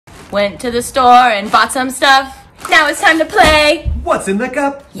Went to the store and bought some stuff. Now it's time to play. What's in the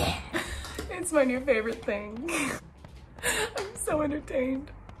cup? Yeah. It's my new favorite thing. I'm so entertained.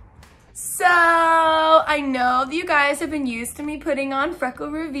 So, I know that you guys have been used to me putting on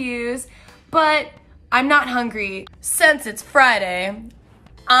Freckle reviews, but I'm not hungry. Since it's Friday,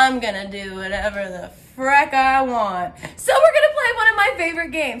 I'm gonna do whatever the freck I want. So we're gonna play one of my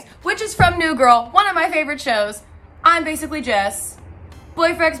favorite games, which is from New Girl, one of my favorite shows. I'm basically Jess.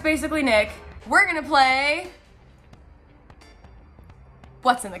 BoyFreck's basically Nick. We're gonna play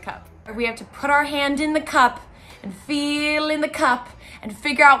What's in the Cup? We have to put our hand in the cup and feel in the cup and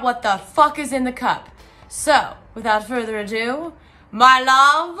figure out what the fuck is in the cup. So, without further ado, my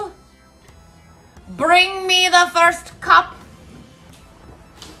love, bring me the first cup.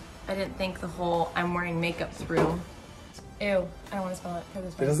 I didn't think the whole I'm wearing makeup through. Ew, I don't want to smell it. For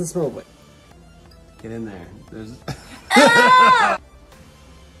this It doesn't smell good. Get in there. There's.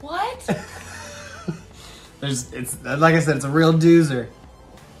 What? It's like I said, it's a real doozer.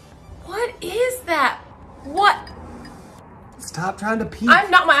 What is that? What? Stop trying to peek.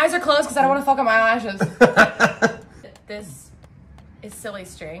 My eyes are closed because I don't want to fuck up my eyelashes. This is silly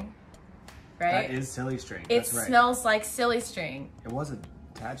string, right? That is silly string. It That's right. smells like silly string. It was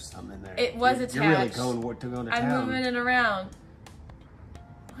attached something in there. It was attached. You're really going to town. I'm moving it around.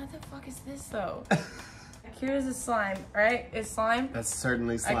 What the fuck is this though? Here's a slime, right? Is slime? That's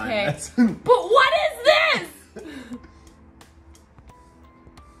certainly slime. Okay. But what is this?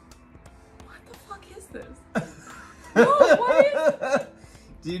 What the fuck is this? No, what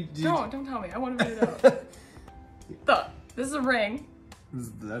is? Don't tell me. I want to read it out. This is a ring.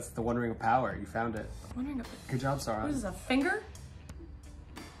 That's the One Ring of Power. You found it. One ring of. Good job, Sarah. What is this, a finger?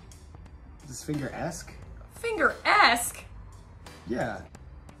 Is this finger-esque? Finger-esque? Yeah.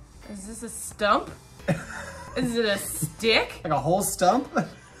 Is this a stump? Is it a stick? Like a whole stump?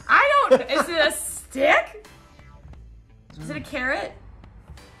 Is it a stick? Is it a carrot?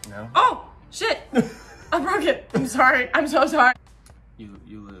 No. Oh, shit. I broke it. I'm sorry. I'm so sorry. You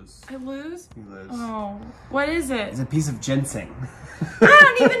lose. I lose? You lose. Oh, what is it? It's a piece of ginseng.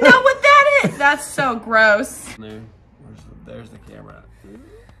 I don't even know what that is. That's so gross. There's the camera.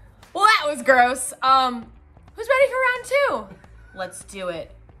 Well, that was gross. Who's ready for round 2? Let's do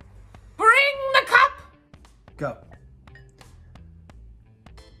it. Bring the cup. Go.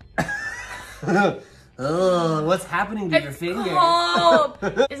 Oh, what's happening to your finger? Cold.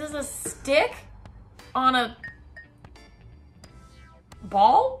 Is this a stick on a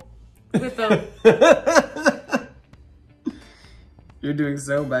ball with a? You're doing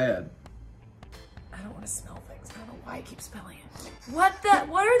so bad. I don't want to smell things. I don't know why I keep smelling it. What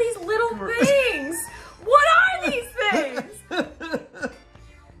are these little things? What are these things?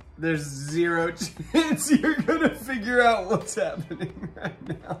 There's zero chance you're gonna figure out what's happening right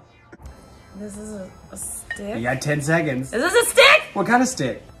now. This is a stick? You got 10 seconds. Is this a stick? What kind of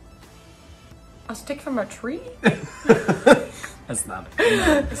stick? A stick from a tree? That's not it.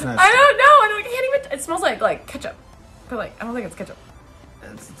 No, it's not. I don't know. I can't even. It smells like ketchup. But I don't think it's ketchup.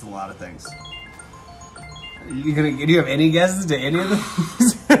 It's a lot of things. Do you have any guesses to any of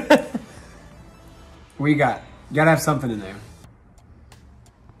these? What you got? You gotta have something in there.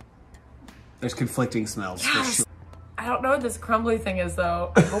 There's conflicting smells for sure. I don't know what this crumbly thing is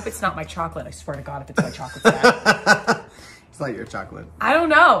though. I hope it's not my chocolate. I swear to God if it's my chocolate bad. It's not your chocolate. I don't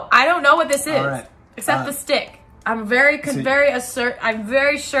know. I don't know what this is. All right. Except the stick. I'm very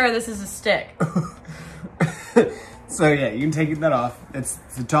sure this is a stick. So yeah, you can take that off. It's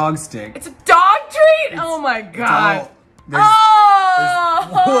a dog stick. It's a dog treat? Oh my God. Well,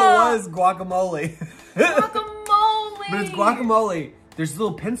 it was guacamole. Guacamole. But it's guacamole. There's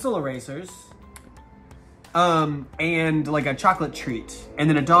little pencil erasers. And like a chocolate treat. And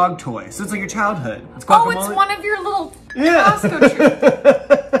then a dog toy. So it's like your childhood. It's guacamole. Oh, it's one of your little Costco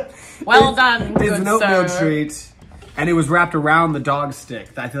treats. Well done, It's an oatmeal sir. treat. And it was wrapped around the dog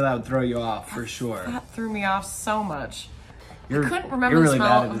stick. I feel that would throw you off for sure. That threw me off so much. I couldn't you're remember the really smell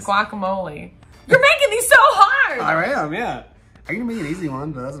bad at of this. guacamole. You're making these so hard! I am, yeah. I can make an easy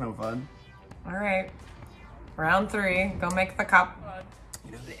one, but that's no fun. All right. Round 3. Go make the cup.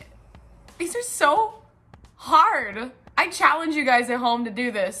 You know, These are so hard. I challenge you guys at home to do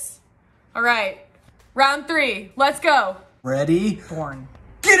this. All right. Round 3. Let's go. ready? Born.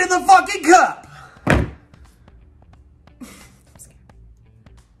 Get in the fucking cup!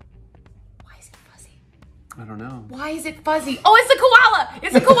 I don't know. Why is it fuzzy? Oh, it's a koala!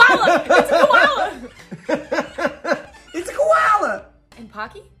 It's a koala! It's a koala! It's a koala! And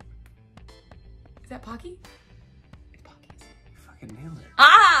Pocky? Is that Pocky? It's Pocky. You fucking nailed it.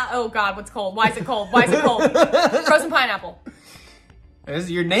 Ah! Oh God, what's cold? Why is it cold? Why is it cold? Frozen pineapple.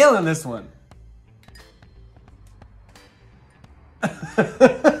 You're nailing this one.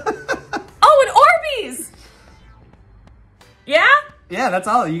 Oh, an Orbeez! Yeah? Yeah, that's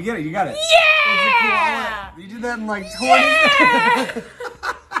all. You get it. You got it. Yeah! You did that in like 20 Yeah!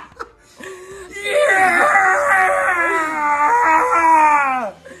 Yeah!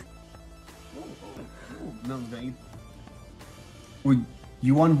 No, babe. Well,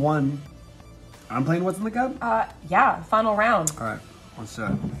 you won one. I'm playing What's in the Cup? Yeah, final round. All right, let's do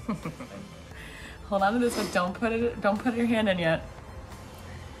it. Hold on to this one. Don't put your hand in yet.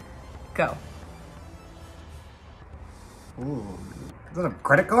 Go. Ooh, is that a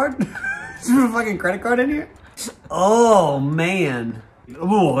credit card? Is there a fucking credit card in here? Oh man.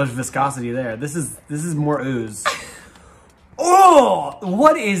 Ooh, there's viscosity there. This is more ooze. Oh,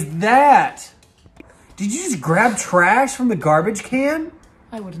 what is that? Did you just grab trash from the garbage can?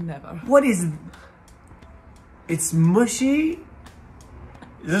 I would never. What is? It's mushy.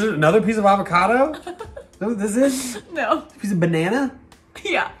 Is this another piece of avocado? No, this is? No. A piece of banana?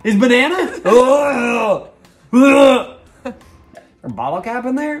 Yeah. Is banana? Oh! A bottle cap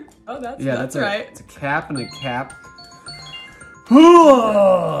in there? Oh, that's right. It's a cap and a cap.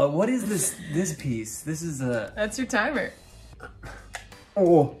 Oh, what is this piece? This is a... That's your timer.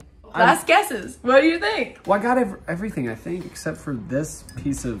 Oh. Last guesses. What do you think? Well, I got everything, I think, except for this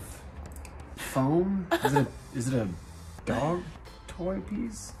piece of foam. Is it a dog toy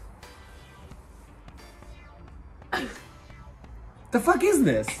piece? The fuck is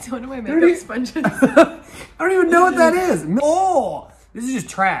this? It's one of my makeup sponges. I don't even know what that is. Oh, this is just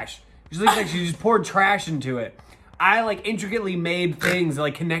trash. It looks like she just poured trash into it. I like intricately made things that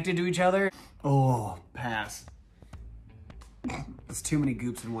like connected to each other. Oh, pass. That's too many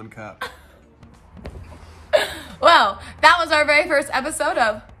goops in one cup. Well, that was our very first episode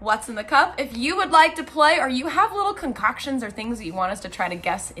of What's in the Cup. If you would like to play or you have little concoctions or things that you want us to try to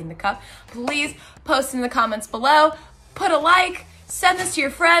guess in the cup, please post in the comments below. Put a like, send this to your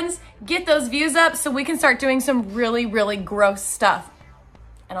friends, get those views up so we can start doing some really, really gross stuff.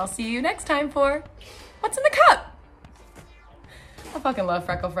 And I'll see you next time for What's in the Cup? I fucking love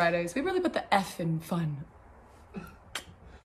Freckle Fridays. We really put the F in fun.